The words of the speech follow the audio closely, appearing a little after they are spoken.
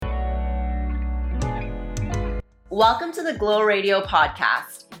Welcome to the Glow Radio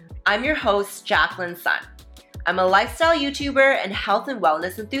podcast. I'm your host, Jacqueline Sun. I'm a lifestyle YouTuber and health and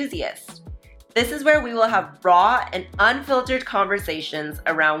wellness enthusiast. This is where we will have raw and unfiltered conversations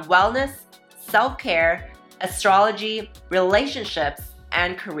around wellness, self-care, astrology, relationships,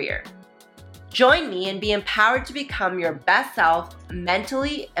 and career. Join me and be empowered to become your best self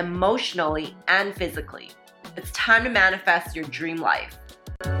mentally, emotionally, and physically. It's time to manifest your dream life.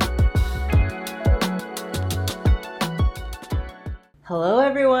 Hello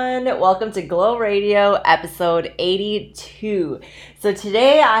everyone, welcome to Glow Radio episode 82. So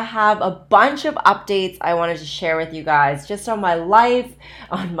today I have a bunch of updates I wanted to share with you guys just on my life,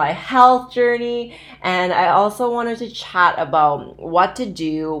 on my health journey, and I also wanted to chat about what to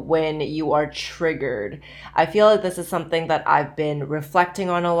do when you are triggered. I feel like this is something that I've been reflecting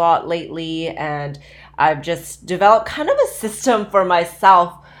on a lot lately, and I've just developed kind of a system for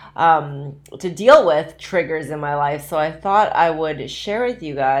myself to deal with triggers in my life. So I thought I would share with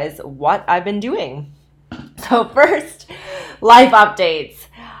you guys what I've been doing. So first, life updates.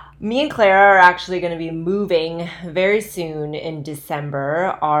 Me and Clara are actually going to be moving very soon in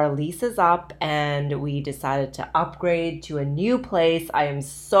December. Our lease is up and we decided to upgrade to a new place. I am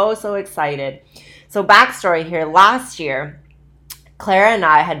so excited. So backstory here, last year, Clara and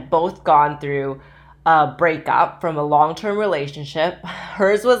I had both gone through a breakup from a long-term relationship.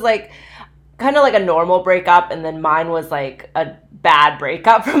 Hers was like kind of like a normal breakup, and then mine was like a bad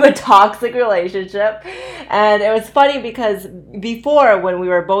breakup from a toxic relationship. And it was funny because before, when we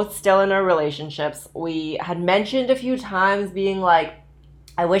were both still in our relationships, we had mentioned a few times being like,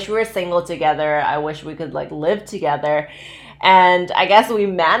 I wish we were single together. I wish we could like live together. And I guess we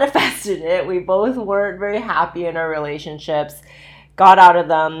manifested it. We both weren't very happy in our relationships, got out of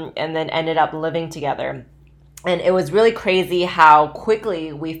them, and then ended up living together. And it was really crazy how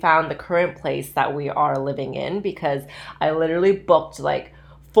quickly we found the current place that we are living in, because I literally booked like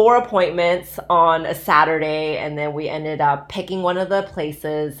 4 appointments on a Saturday, and then we ended up picking one of the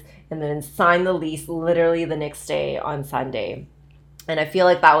places and then signed the lease literally the next day on Sunday. And I feel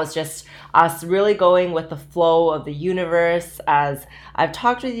like that was just us really going with the flow of the universe. As I've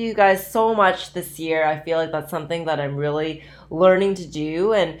talked with you guys so much this year, I feel like that's something that I'm really learning to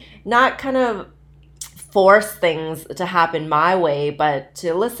do, and not kind of force things to happen my way, but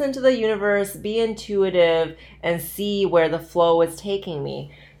to listen to the universe, be intuitive, and see where the flow is taking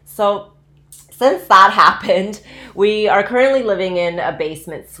me. So since that happened, we are currently living in a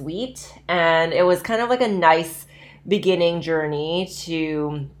basement suite, and it was kind of like a nice beginning journey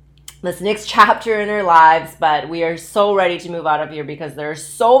to this next chapter in our lives, but we are so ready to move out of here because there are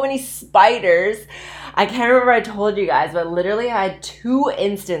so many spiders. I can't remember I told you guys, but literally I had 2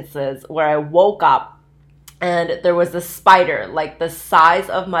 instances where I woke up and there was a spider like the size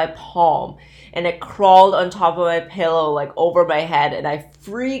of my palm, and it crawled on top of my pillow, like over my head, and I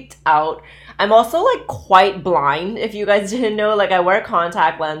freaked out. I'm also like quite blind, if you guys didn't know. Like, I wear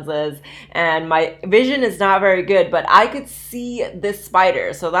contact lenses and my vision is not very good, but I could see this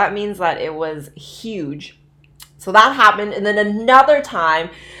spider. So that means that it was huge. So that happened. And then another time,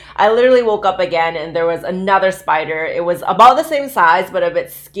 I literally woke up again and there was another spider. It was about the same size, but a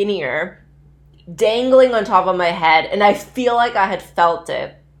bit skinnier, dangling on top of my head. And I feel like I had felt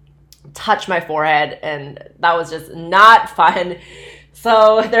it touch my forehead, and that was just not fun.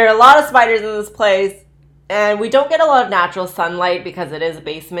 So there are a lot of spiders in this place, and we don't get a lot of natural sunlight because it is a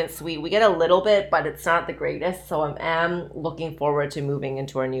basement suite. We get a little bit, but it's not the greatest. So I am looking forward to moving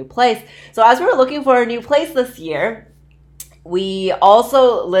into our new place. So as we were looking for a new place this year, we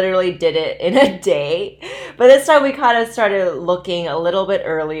also literally did it in a day, but this time we kind of started looking a little bit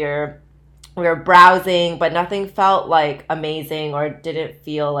earlier. We were browsing, but nothing felt like amazing or didn't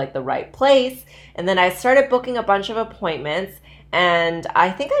feel like the right place. And then I started booking a bunch of appointments, and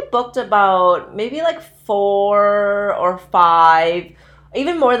I think I booked about maybe like 4 or 5,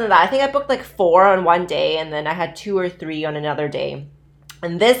 even more than that. I think I booked like 4 on one day, and then I had 2 or 3 on another day.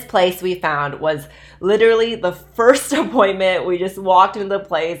 And this place we found was literally the first appointment. We just walked into the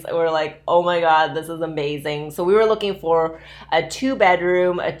place and we're like, oh my God, this is amazing. So we were looking for a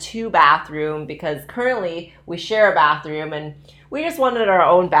 2-bedroom, a 2-bathroom, because currently we share a bathroom, and we just wanted our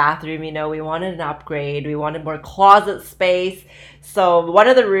own bathroom. You know, we wanted an upgrade. We wanted more closet space. So one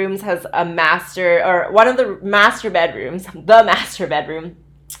of the rooms has a one of the master bedrooms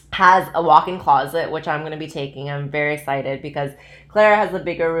has a walk-in closet, which I'm going to be taking. I'm very excited because Clara has a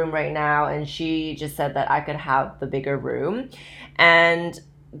bigger room right now, and she just said that I could have the bigger room. And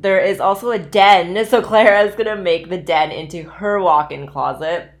there is also a den, so Clara is going to make the den into her walk-in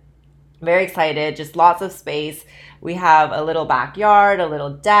closet. Very excited, just lots of space. We have a little backyard, a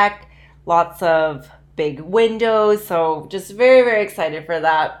little deck, lots of big windows. So just very, very excited for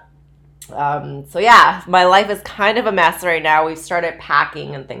that. So yeah, my life is kind of a mess right now. We've started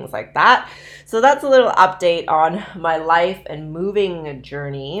packing and things like that. So that's a little update on my life and moving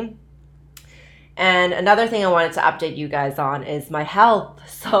journey. And another thing I wanted to update you guys on is my health.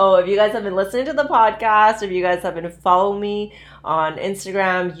 So if you guys have been listening to the podcast, if you guys have been following me on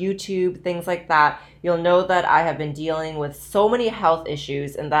Instagram, YouTube, things like that, you'll know that I have been dealing with so many health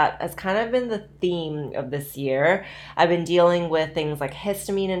issues, and that has kind of been the theme of this year. I've been dealing with things like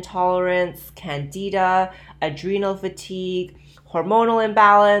histamine intolerance, candida, adrenal fatigue, hormonal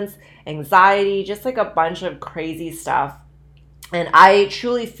imbalance, anxiety, just like a bunch of crazy stuff. And I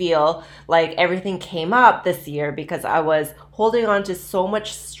truly feel like everything came up this year because I was holding on to so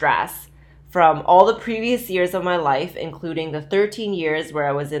much stress from all the previous years of my life, including the 13 years where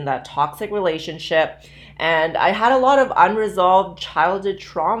I was in that toxic relationship. And I had a lot of unresolved childhood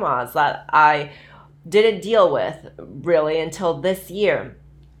traumas that I didn't deal with really until this year.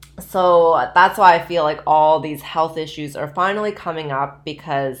 So that's why I feel like all these health issues are finally coming up,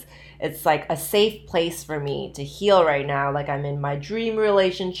 because it's like a safe place for me to heal right now. Like, I'm in my dream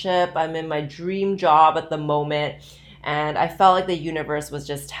relationship, I'm in my dream job at the moment, and I felt like the universe was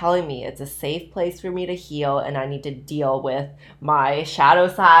just telling me it's a safe place for me to heal, and I need to deal with my shadow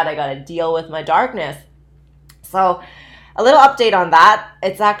side. I gotta deal with my darkness. So a little update on that.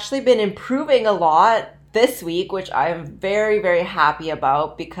 It's actually been improving a lot this week, which I'm very, very happy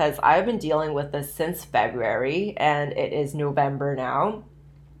about, because I've been dealing with this since February and it is November now.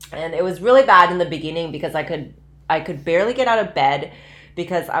 And it was really bad in the beginning because I could barely get out of bed,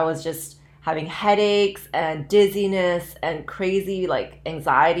 because I was just having headaches and dizziness and crazy like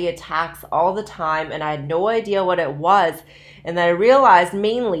anxiety attacks all the time, and I had no idea what it was. And then I realized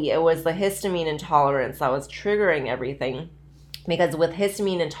mainly it was the histamine intolerance that was triggering everything. Because with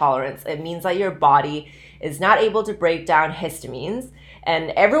histamine intolerance, it means that your body is not able to break down histamines.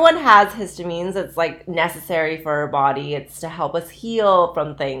 And everyone has histamines. It's like necessary for our body. It's to help us heal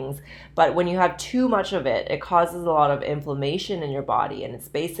from things. But when you have too much of it, it causes a lot of inflammation in your body. And it's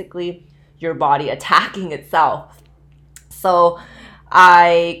basically your body attacking itself. So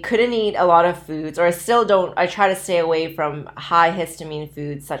I couldn't eat a lot of foods, or I still don't. I try to stay away from high histamine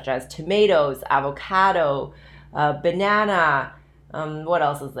foods such as tomatoes, avocado, banana, what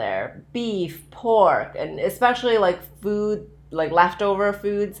else is there? Beef, pork, and especially like food, like leftover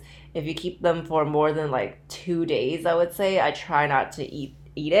foods. If you keep them for more than like 2 days, I would say I try not to eat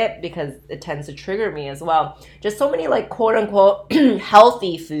it, because it tends to trigger me as well. Just so many like quote unquote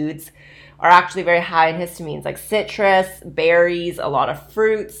healthy foods are actually very high in histamines, like citrus, berries, a lot of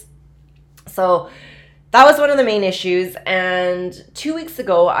fruits. So that was one of the main issues. And 2 weeks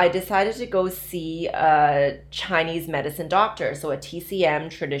ago, I decided to go see a Chinese medicine doctor. So a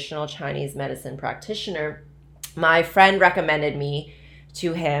TCM, traditional Chinese medicine practitioner. My friend recommended me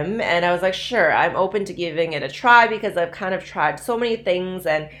to him, and I was like, sure, I'm open to giving it a try, because I've kind of tried so many things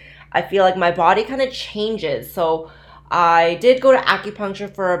and I feel like my body kind of changes. So I did go to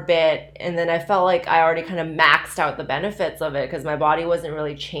acupuncture for a bit, and then I felt like I already kind of maxed out the benefits of it because my body wasn't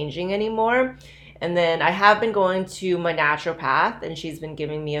really changing anymore. And then I have been going to my naturopath, and she's been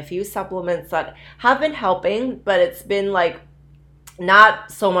giving me a few supplements that have been helping, but it's been like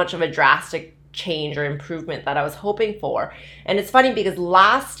not so much of a drastic change or improvement that I was hoping for. And it's funny because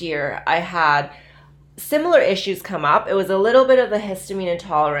last year I had similar issues come up. It was a little bit of the histamine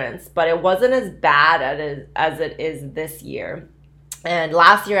intolerance, but it wasn't as bad as it is this year. And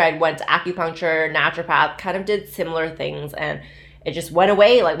last year I went to acupuncture, naturopath, kind of did similar things, and it just went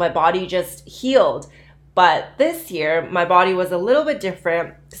away. Like, my body just healed. But this year, my body was a little bit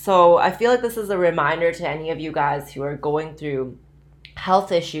different. So I feel like this is a reminder to any of you guys who are going through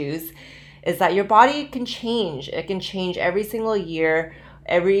health issues, is that your body can change. It can change every single year,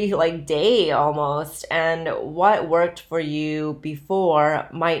 every like day almost. And what worked for you before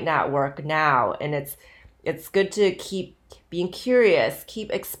might not work now. And it's good to keep being curious,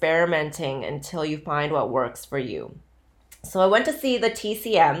 keep experimenting until you find what works for you. So I went to see the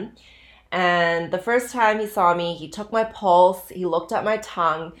TCM, and the first time he saw me, he took my pulse, he looked at my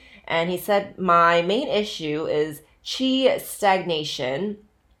tongue, and he said my main issue is qi stagnation,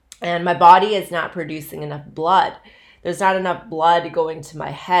 and my body is not producing enough blood. There's not enough blood going to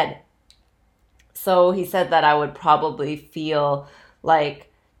my head. So he said that I would probably feel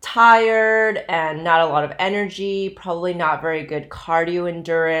like tired and not a lot of energy, probably not very good cardio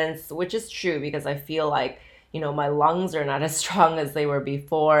endurance, which is true because I feel like, my lungs are not as strong as they were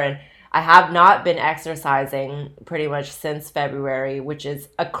before. And I have not been exercising pretty much since February, which is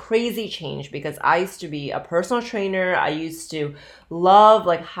a crazy change because I used to be a personal trainer. I used to love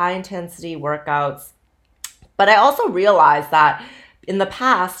like high intensity workouts. But I also realized that in the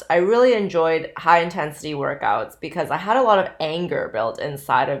past, I really enjoyed high intensity workouts because I had a lot of anger built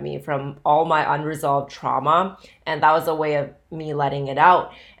inside of me from all my unresolved trauma. And that was a way of me letting it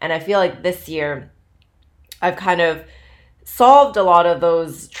out. And I feel like this year, I've kind of solved a lot of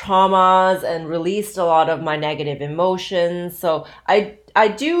those traumas and released a lot of my negative emotions. So I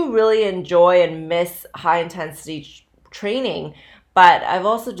do really enjoy and miss high intensity training, but I've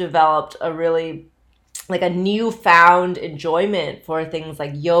also developed a really like a newfound enjoyment for things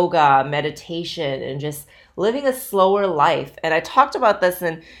like yoga, meditation, and just living a slower life. And I talked about this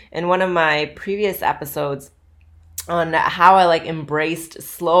in one of my previous episodes on how I like embraced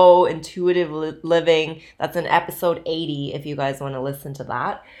slow, intuitive living. That's in episode 80 if you guys want to listen to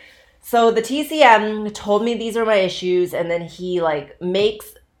that. So the TCM told me these are my issues, and then he like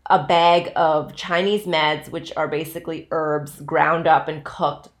makes a bag of Chinese meds, which are basically herbs ground up and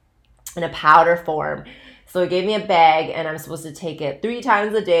cooked in a powder form. So he gave me a bag and I'm supposed to take it 3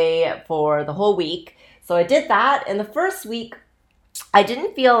 times a day for the whole week. So I did that. In the first week, I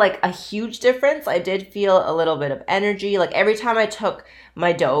didn't feel like a huge difference. I did feel a little bit of energy. Like every time I took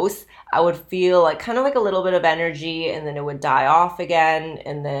my dose, I would feel like kind of like a little bit of energy and then it would die off again.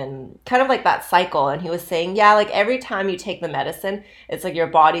 And then kind of like that cycle. And he was saying, yeah, like every time you take the medicine, it's like your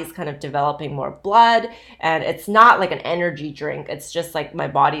body's kind of developing more blood. And it's not like an energy drink. It's just like my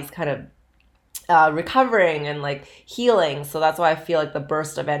body's kind of recovering and like healing. So that's why I feel like the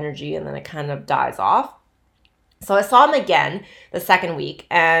burst of energy and then it kind of dies off. So I saw him again the second week,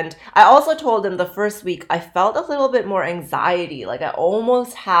 and I also told him the first week I felt a little bit more anxiety. Like I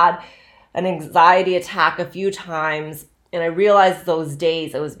almost had an anxiety attack a few times, and I realized those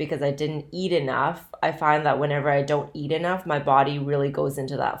days it was because I didn't eat enough. I find that whenever I don't eat enough, my body really goes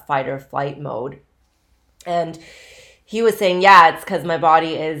into that fight or flight mode. And he was saying, yeah, it's because my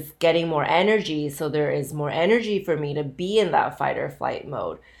body is getting more energy, so there is more energy for me to be in that fight or flight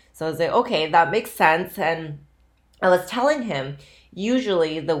mode. So I was like, okay, that makes sense. And I was telling him,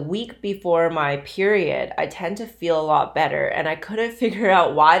 usually the week before my period, I tend to feel a lot better. And I couldn't figure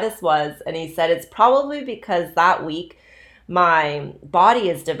out why this was. And he said it's probably because that week my body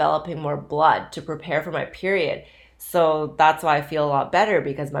is developing more blood to prepare for my period. So that's why I feel a lot better,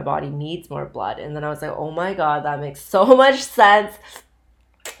 because my body needs more blood. And then I was like, oh my God, that makes so much sense.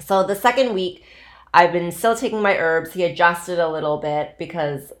 So the second week, I've been still taking my herbs. He adjusted a little bit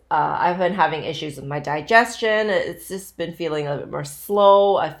because I've been having issues with my digestion. It's just been feeling a bit more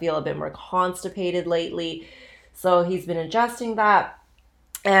slow. I feel a bit more constipated lately. So he's been adjusting that.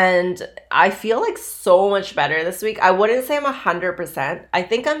 And I feel like so much better this week. I wouldn't say I'm 100%. I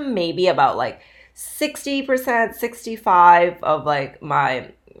think I'm maybe about like 60%, 65 of like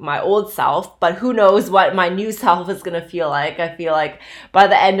my old self, but who knows what my new self is going to feel like. I feel like by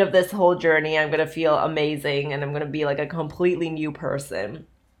the end of this whole journey, I'm going to feel amazing and I'm going to be like a completely new person.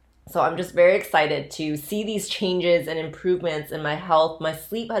 So I'm just very excited to see these changes and improvements in my health. My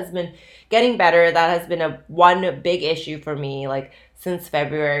sleep has been getting better. That has been one big issue for me. Like since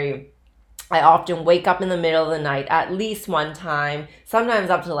February, I often wake up in the middle of the night at least one time, sometimes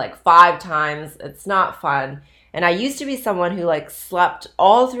up to like 5 times. It's not fun. And I used to be someone who like slept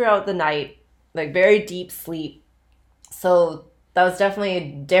all throughout the night, like very deep sleep. So that was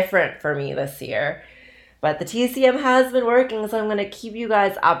definitely different for me this year. But the TCM has been working, so I'm going to keep you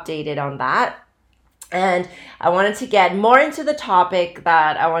guys updated on that. And I wanted to get more into the topic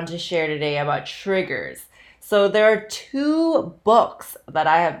that I want to share today about triggers. So there are 2 books that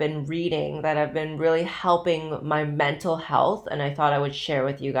I have been reading that have been really helping my mental health, and I thought I would share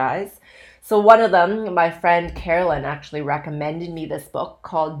with you guys. So one of them, my friend Carolyn actually recommended me this book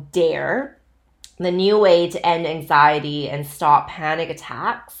called Dare, The New Way to End Anxiety and Stop Panic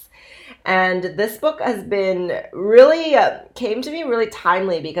Attacks. And this book has been really, came to me really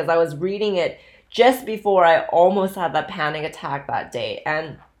timely because I was reading it just before I almost had that panic attack that day.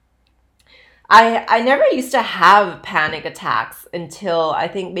 And I never used to have panic attacks until I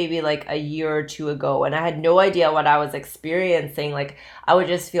think maybe like a year or 2 ago, and I had no idea what I was experiencing. Like I would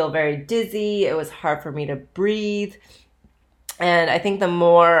just feel very dizzy. It was hard for me to breathe. And I think the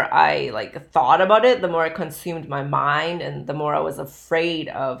more I like thought about it, the more it consumed my mind and the more I was afraid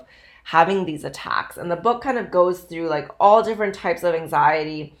of having these attacks. And the book kind of goes through like all different types of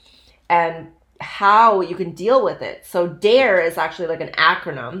anxiety and how you can deal with it. So DARE is actually like an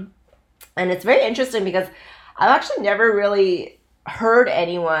acronym. And it's very interesting because I've actually never really heard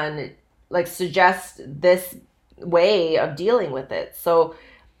anyone like suggest this way of dealing with it. So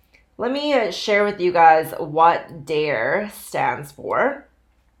let me share with you guys what DARE stands for.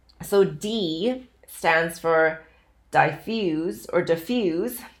 So D stands for diffuse.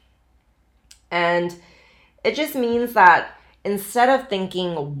 And It just means that instead of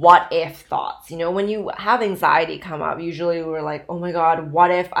thinking what if thoughts, when you have anxiety come up, usually we're like, oh my God, what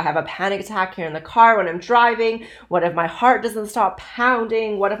if I have a panic attack here in the car when I'm driving? What if my heart doesn't stop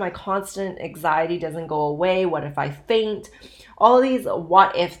pounding? What if my constant anxiety doesn't go away? What if I faint? All of these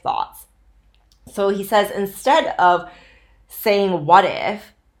what if thoughts. So he says, instead of saying what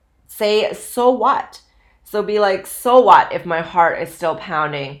if, say so what. So be like, so what if my heart is still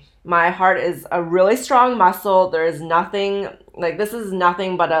pounding? My heart is a really strong muscle. There is nothing, this is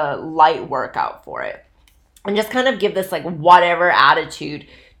nothing but a light workout for it. And just kind of give this whatever attitude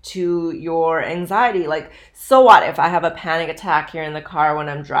to your anxiety. So what if I have a panic attack here in the car when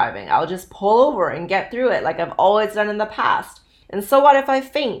I'm driving? I'll just pull over and get through it like I've always done in the past. And so what if I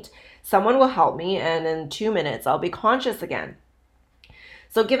faint? Someone will help me, and in 2 minutes I'll be conscious again.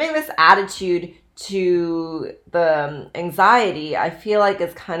 So giving this attitude to the anxiety, I feel like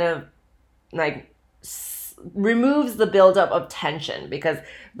it's kind of removes the buildup of tension, because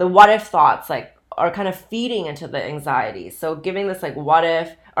the what if thoughts are kind of feeding into the anxiety. So giving this what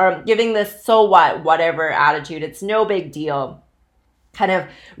if, or giving this so what, whatever attitude, it's no big deal, kind of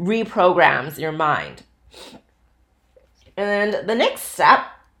reprograms your mind. And the next step,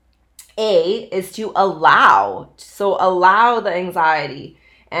 A, is to allow. So allow the anxiety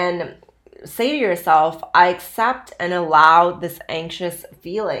and say to yourself, I accept and allow this anxious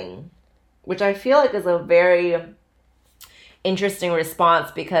feeling, which I feel like is a very interesting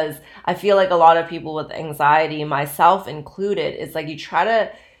response, because I feel like a lot of people with anxiety, myself included, is you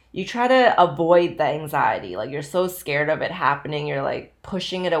try to avoid the anxiety. You're so scared of it happening, you're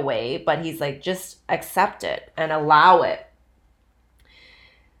pushing it away, but he's just accept it and allow it.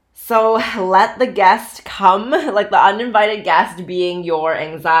 So let the guest come, the uninvited guest being your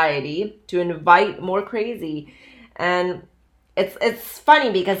anxiety, to invite more crazy. And it's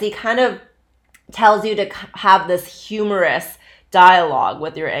funny because he kind of tells you to have this humorous dialogue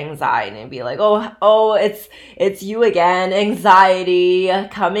with your anxiety and be like, oh, it's you again, anxiety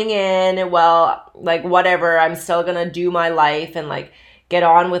coming in. Well, whatever, I'm still gonna do my life and get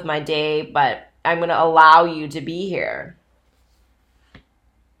on with my day, but I'm gonna allow you to be here.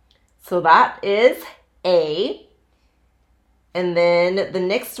 So that is A. And then the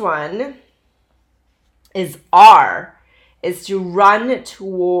next one is R, is to run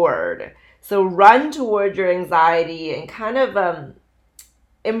toward. So run toward your anxiety and kind of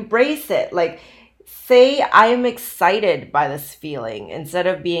embrace it. Say, I am excited by this feeling instead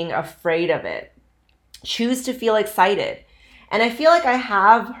of being afraid of it. Choose to feel excited. And I feel like I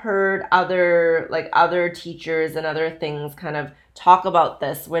have heard other teachers and other things kind of talk about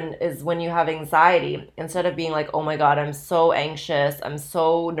this when you have anxiety, instead of being oh my God, I'm so anxious, I'm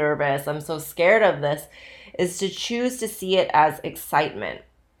so nervous, I'm so scared of this, is to choose to see it as excitement.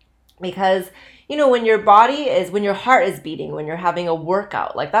 Because, when your heart is beating, when you're having a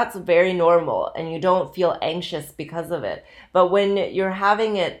workout, that's very normal and you don't feel anxious because of it. But when you're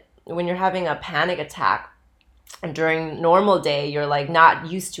having a panic attack, and during normal day, you're not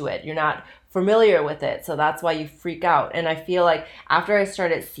used to it. You're not familiar with it. So that's why you freak out. And I feel like after I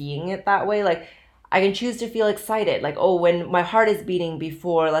started seeing it that way, I can choose to feel excited. When my heart is beating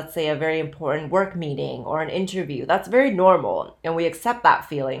before, let's say, a very important work meeting or an interview, that's very normal. And we accept that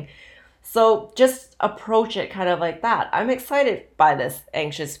feeling. So just approach it kind of like that. I'm excited by this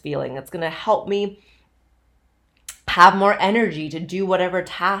anxious feeling. It's going to help me have more energy to do whatever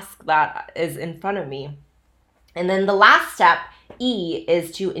task that is in front of me. And then the last step, E,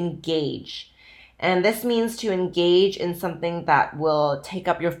 is to engage. And this means to engage in something that will take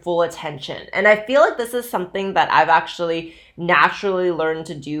up your full attention. And I feel like this is something that I've actually naturally learned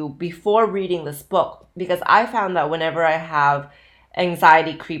to do before reading this book, because I found that whenever I have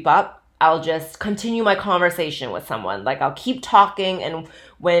anxiety creep up, I'll just continue my conversation with someone. I'll keep talking, and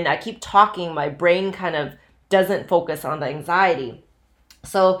when I keep talking, my brain kind of doesn't focus on the anxiety.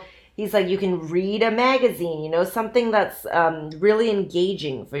 So he's you can read a magazine, something that's really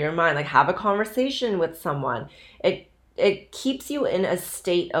engaging for your mind. Have a conversation with someone. It keeps you in a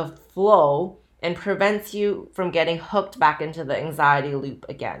state of flow and prevents you from getting hooked back into the anxiety loop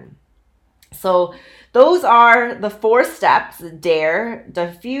again. So those are the 4 steps: dare,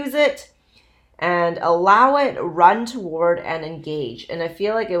 diffuse it, and allow it, run toward, and engage. And I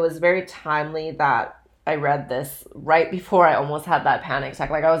feel like it was very timely that I read this right before I almost had that panic attack.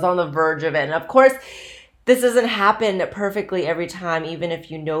 I was on the verge of it. And of course, this doesn't happen perfectly every time, even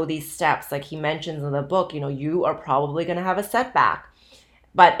if you know these steps. He mentions in the book, you are probably going to have a setback.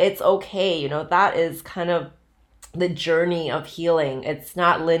 But it's okay. That is kind of the journey of healing. It's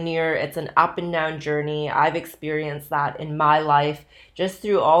not linear, it's an up and down journey. I've experienced that in my life just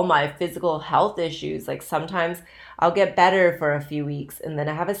through all my physical health issues. Like sometimes I'll get better for a few weeks and then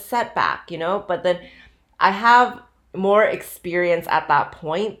I have a setback, but then I have more experience at that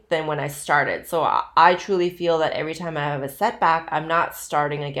point than when I started. So I truly feel that every time I have a setback, I'm not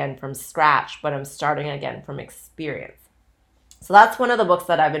starting again from scratch, but I'm starting again from experience. So that's one of the books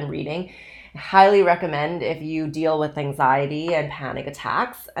that I've been reading. I highly recommend if you deal with anxiety and panic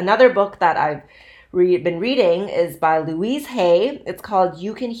attacks. Another book that I've been reading is by Louise Hay. It's called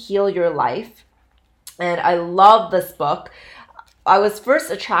You Can Heal Your Life. And I love this book. I was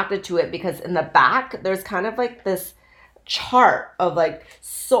first attracted to it because in the back, there's kind of like this chart of like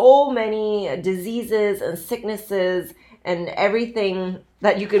so many diseases and sicknesses and everything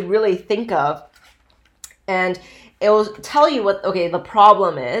that you could really think of. And it will tell you what, the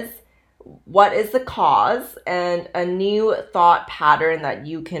problem is, what is the cause, and a new thought pattern that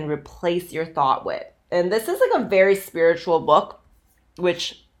you can replace your thought with. And this is like a very spiritual book,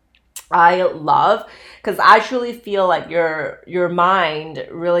 which I love because I truly feel like your mind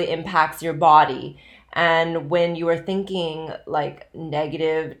really impacts your body. And when you are thinking like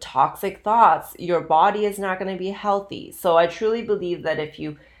negative, toxic thoughts, your body is not going to be healthy. So I truly believe that if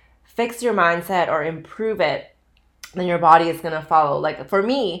you fix your mindset or improve it, then your body is going to follow. Like for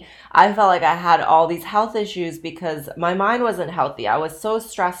me, I felt like I had all these health issues because my mind wasn't healthy. I was so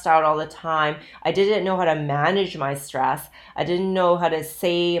stressed out all the time. I didn't know how to manage my stress. I didn't know how to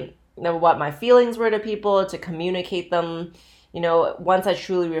say what my feelings were to people, to communicate them. Once I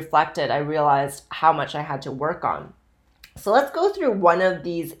truly reflected, I realized how much I had to work on. So let's go through one of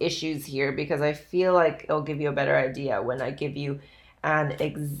these issues here because I feel like it'll give you a better idea when I give you an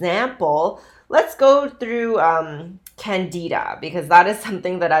example. Let's go through Candida because that is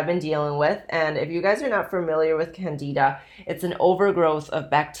something that I've been dealing with. And if you guys are not familiar with Candida, it's an overgrowth of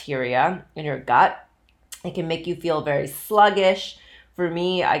bacteria in your gut. It can make you feel very sluggish. For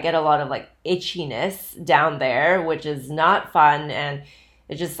me, I get a lot of like itchiness down there, which is not fun. And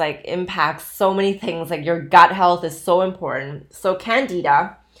it just like impacts so many things. Like your gut health is so important. So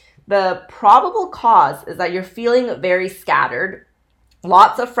Candida, the probable cause is that you're feeling very scattered,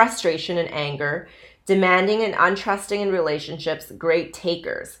 lots of frustration and anger, demanding and untrusting in relationships, great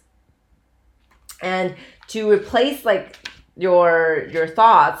takers. And to replace like your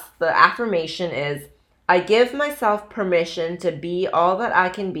thoughts, the affirmation is, I give myself permission to be all that I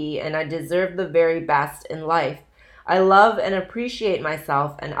can be, and I deserve the very best in life. I love and appreciate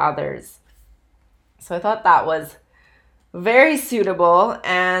myself and others. So I thought that was very suitable.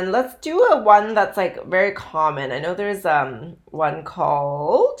 And let's do a one that's like very common. I know there's one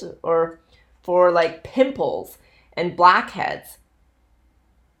called, or for like pimples and blackheads.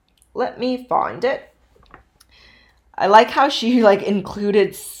 Let me find it. I like how she like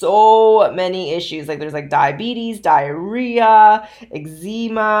included so many issues. Like there's like diabetes, diarrhea,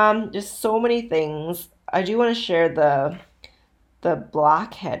 eczema, just so many things. I do want to share the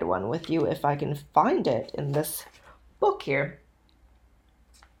blackhead one with you if I can find it in this book here.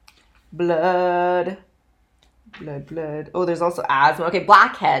 Blood. Oh, there's also asthma. Okay,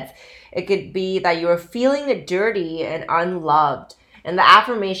 blackheads. It could be that you are feeling dirty and unloved. And the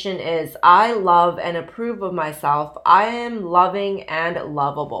affirmation is, I love and approve of myself. I am loving and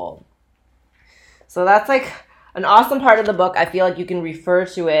lovable. So that's like an awesome part of the book. I feel like you can refer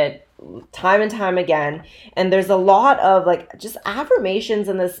to it time and time again. And there's a lot of like just affirmations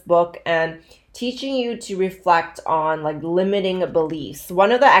in this book and teaching you to reflect on like limiting beliefs.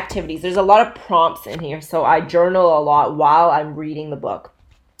 One of the activities, there's a lot of prompts in here. So I journal a lot while I'm reading the book.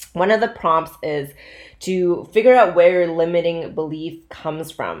 One of the prompts is to figure out where your limiting belief comes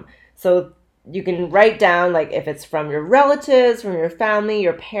from. So you can write down like if it's from your relatives, from your family,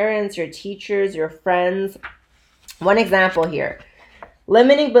 your parents, your teachers, your friends. One example here,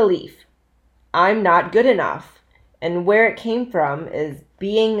 limiting belief, I'm not good enough. And where it came from is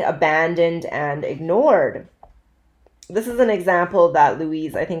being abandoned and ignored. This is an example that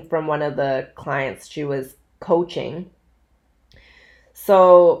Louise, I think from one of the clients she was coaching.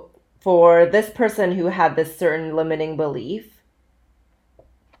 So for this person who had this certain limiting belief,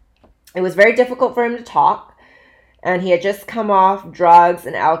 it was very difficult for him to talk. And he had just come off drugs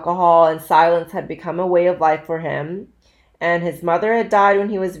and alcohol, and silence had become a way of life for him. And his mother had died when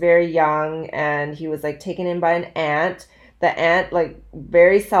he was very young, and he was like taken in by an aunt. The aunt like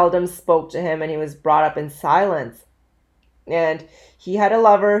very seldom spoke to him, and he was brought up in silence. And he had a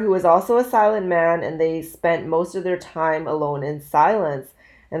lover who was also a silent man, and they spent most of their time alone in silence.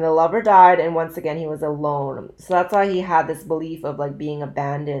 And the lover died, and once again he was alone. So that's why he had this belief of like being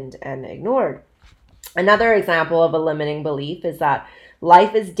abandoned and ignored. Another example of a limiting belief is that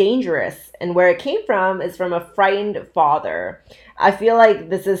life is dangerous, and where it came from is from a frightened father. I feel like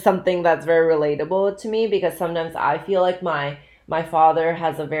this is something that's very relatable to me because sometimes I feel like my father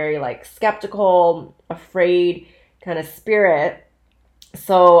has a very like skeptical, afraid kind of spirit.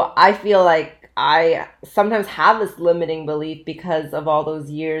 So I feel like I sometimes have this limiting belief because of all those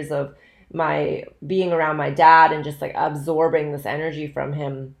years of my being around my dad and just like absorbing this energy from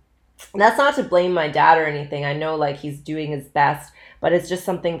him. And that's not to blame my dad or anything. I know like he's doing his best, but it's just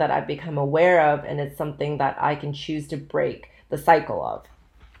something that I've become aware of, and it's something that I can choose to break the cycle of.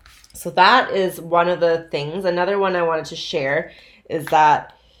 So that is one of the things. Another one I wanted to share is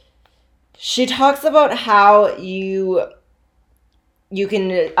that she talks about how you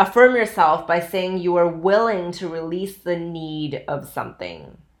can affirm yourself by saying you are willing to release the need of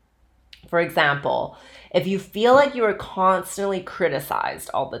something. For example, if you feel like you are constantly criticized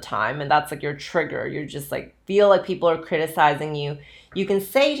all the time and that's like your trigger, you're just like feel like people are criticizing you, you can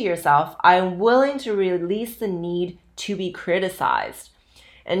say to yourself, I am willing to release the need to be criticized.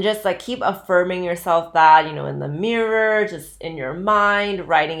 And just like keep affirming yourself that, in the mirror, just in your mind,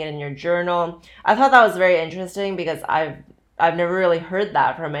 writing it in your journal. I thought that was very interesting because I've never really heard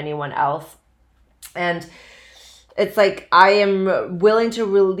that from anyone else. And it's like I am willing to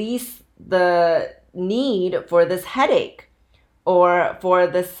release the need for this headache or for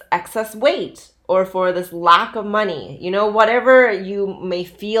this excess weight or for this lack of money. Whatever you may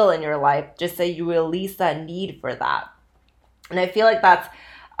feel in your life, just say you release that need for that. And I feel like that's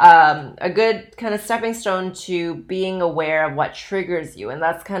a good kind of stepping stone to being aware of what triggers you. And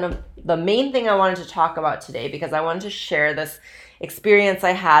that's kind of the main thing I wanted to talk about today because I wanted to share this experience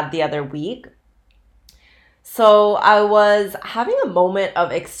I had the other week. So I was having a moment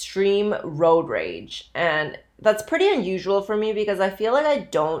of extreme road rage, and that's pretty unusual for me because I feel like I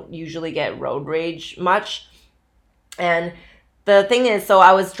don't usually get road rage much. And the thing is, so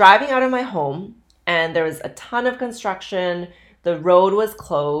I was driving out of my home and there was a ton of construction. The road was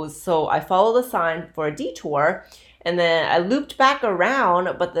closed, so I followed the sign for a detour, and then I looped back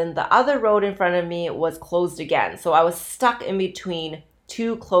around, but then the other road in front of me was closed again. So I was stuck in between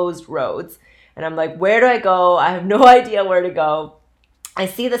two closed roads, and I'm like, where do I go? I have no idea where to go. I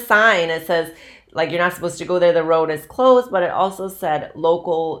see the sign. It says, like, you're not supposed to go there. The road is closed, but it also said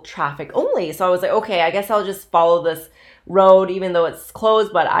local traffic only. So I was like, okay, I guess I'll just follow this road, even though it's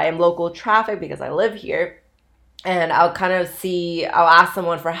closed, but I am local traffic because I live here. And I'll ask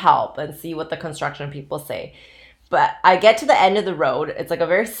someone for help and see what the construction people say. But I get to the end of the road. It's like a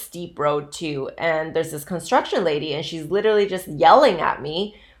very steep road too. And there's this construction lady and she's literally just yelling at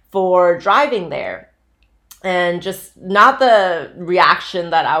me for driving there. And just not the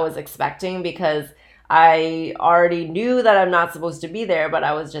reaction that I was expecting because I already knew that I'm not supposed to be there, but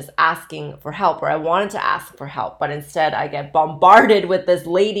I was just asking for help, or I wanted to ask for help. But instead I get bombarded with this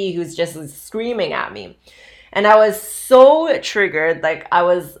lady who's just screaming at me. And I was so triggered, like I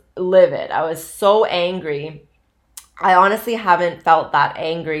was livid. I was so angry. I honestly haven't felt that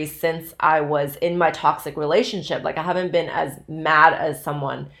angry since I was in my toxic relationship. Like I haven't been as mad as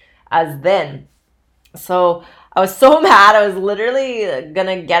someone as then. So I was so mad. I was literally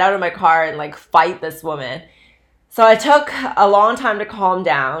gonna get out of my car and like fight this woman. So I took a long time to calm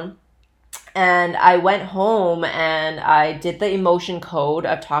down. And I went home and I did the emotion code.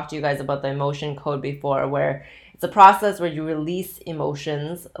 I've talked to you guys about the emotion code before, where it's a process where you release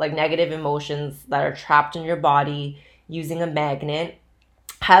emotions, like negative emotions that are trapped in your body using a magnet.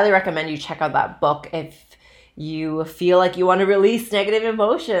 Highly recommend you check out that book if you feel like you want to release negative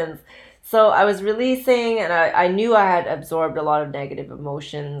emotions. So I was releasing and I knew I had absorbed a lot of negative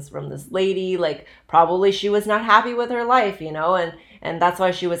emotions from this lady. Like probably she was not happy with her life, and that's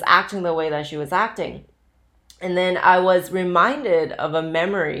why she was acting the way that she was acting. And then I was reminded of a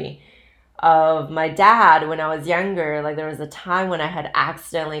memory of my dad when I was younger. Like there was a time when I had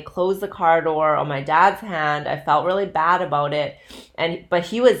accidentally closed the car door on my dad's hand. I felt really bad about it. But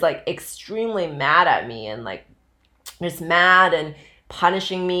he was like extremely mad at me and like just mad and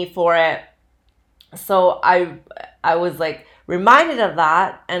punishing me for it. So I was like reminded of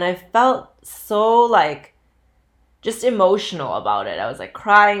that, and I felt so like just emotional about it. I was like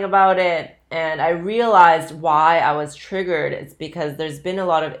crying about it, and I realized why I was triggered. It's because there's been a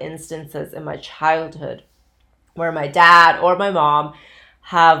lot of instances in my childhood where my dad or my mom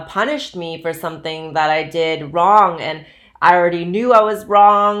have punished me for something that I did wrong, and I already knew I was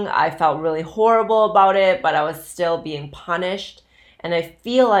wrong. I felt really horrible about it, but I was still being punished. And I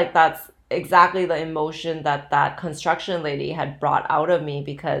feel like that's exactly the emotion that construction lady had brought out of me,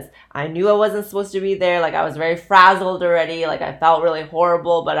 because I knew I wasn't supposed to be there. Like I was very frazzled already. Like I felt really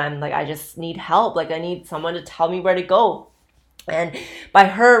horrible, but I'm like, I just need help. Like I need someone to tell me where to go. And by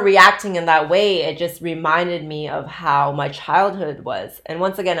her reacting in that way, it just reminded me of how my childhood was. And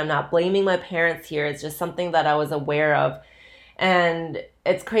once again, I'm not blaming my parents here. It's just something that I was aware of. And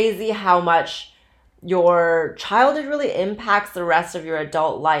it's crazy how much your childhood really impacts the rest of your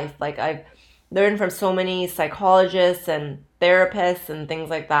adult life. Like I've learned from so many psychologists and therapists and things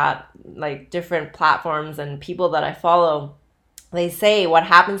like that, like different platforms and people that I follow. They say what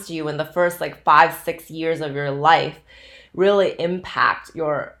happens to you in the first like 5-6 years of your life really impact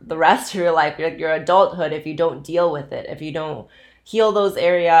the rest of your life, your adulthood, if you don't deal with it, if you don't heal those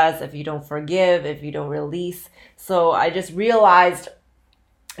areas, if you don't forgive, if you don't release. So I just realized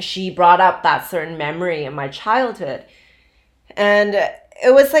she brought up that certain memory in my childhood. And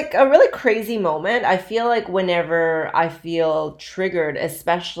it was like a really crazy moment. I feel like whenever I feel triggered,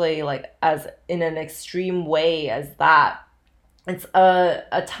 especially like as in an extreme way as that, it's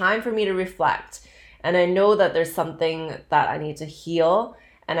a time for me to reflect. And I know that there's something that I need to heal.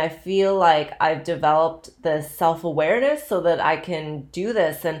 And I feel like I've developed this self-awareness so that I can do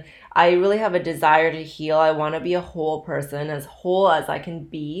this. And I really have a desire to heal. I want to be a whole person, as whole as I can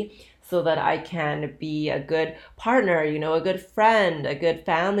be, so that I can be a good partner, a good friend, a good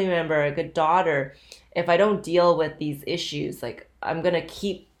family member, a good daughter. If I don't deal with these issues, like I'm going to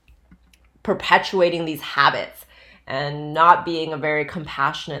keep perpetuating these habits and not being a very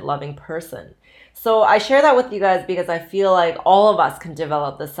compassionate, loving person. So I share that with you guys because I feel like all of us can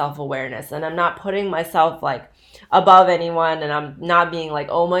develop this self-awareness, and I'm not putting myself like above anyone, and I'm not being like,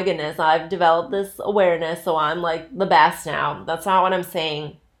 oh my goodness, I've developed this awareness, so I'm like the best now. That's not what I'm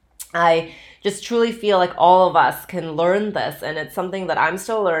saying. I just truly feel like all of us can learn this, and it's something that I'm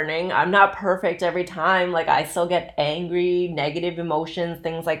still learning. I'm not perfect every time. Like I still get angry, negative emotions,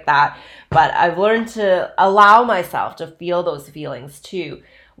 things like that. But I've learned to allow myself to feel those feelings too.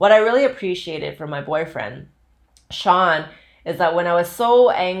 What I really appreciated from my boyfriend, Sean, is that when I was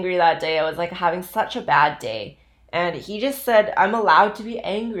so angry that day, I was like having such a bad day. And he just said, I'm allowed to be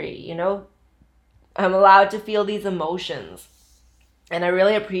angry, I'm allowed to feel these emotions. And I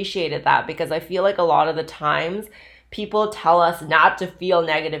really appreciated that, because I feel like a lot of the times people tell us not to feel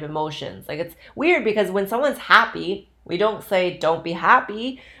negative emotions. Like it's weird because when someone's happy, we don't say don't be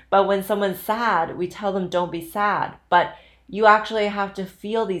happy. But when someone's sad, we tell them don't be sad. But you actually have to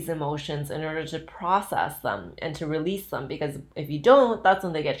feel these emotions in order to process them and to release them. Because if you don't, that's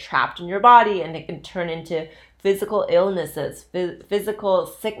when they get trapped in your body and it can turn into physical illnesses, physical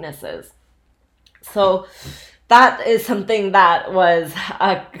sicknesses. So that is something that was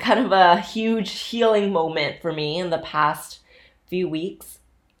a kind of a huge healing moment for me in the past few weeks.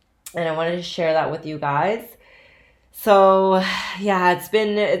 And I wanted to share that with you guys. So yeah, it's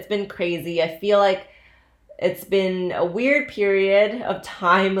been crazy. I feel like it's been a weird period of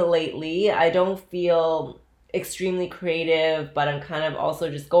time lately. I don't feel extremely creative, but I'm kind of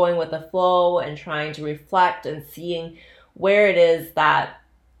also just going with the flow and trying to reflect and seeing where it is that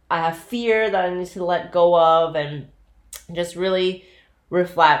I have fear that I need to let go of, and just really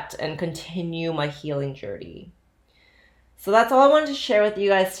reflect and continue my healing journey. So that's all I wanted to share with you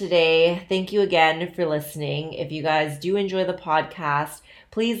guys today. Thank you again for listening. If you guys do enjoy the podcast,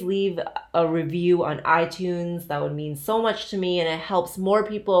 please leave a review on iTunes. That would mean so much to me, and it helps more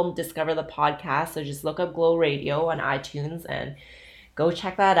people discover the podcast. So just look up Glow Radio on iTunes and go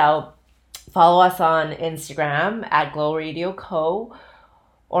check that out. Follow us on Instagram at Glow Radio Co.,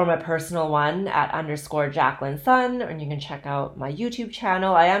 or my personal one at _Jacqueline Sun, and you can check out my YouTube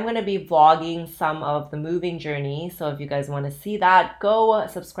channel. I am going to be vlogging some of the moving journey, so if you guys want to see that, go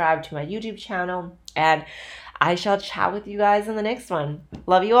subscribe to my YouTube channel, and I shall chat with you guys in the next one.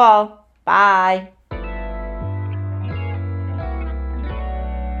 Love you all. Bye.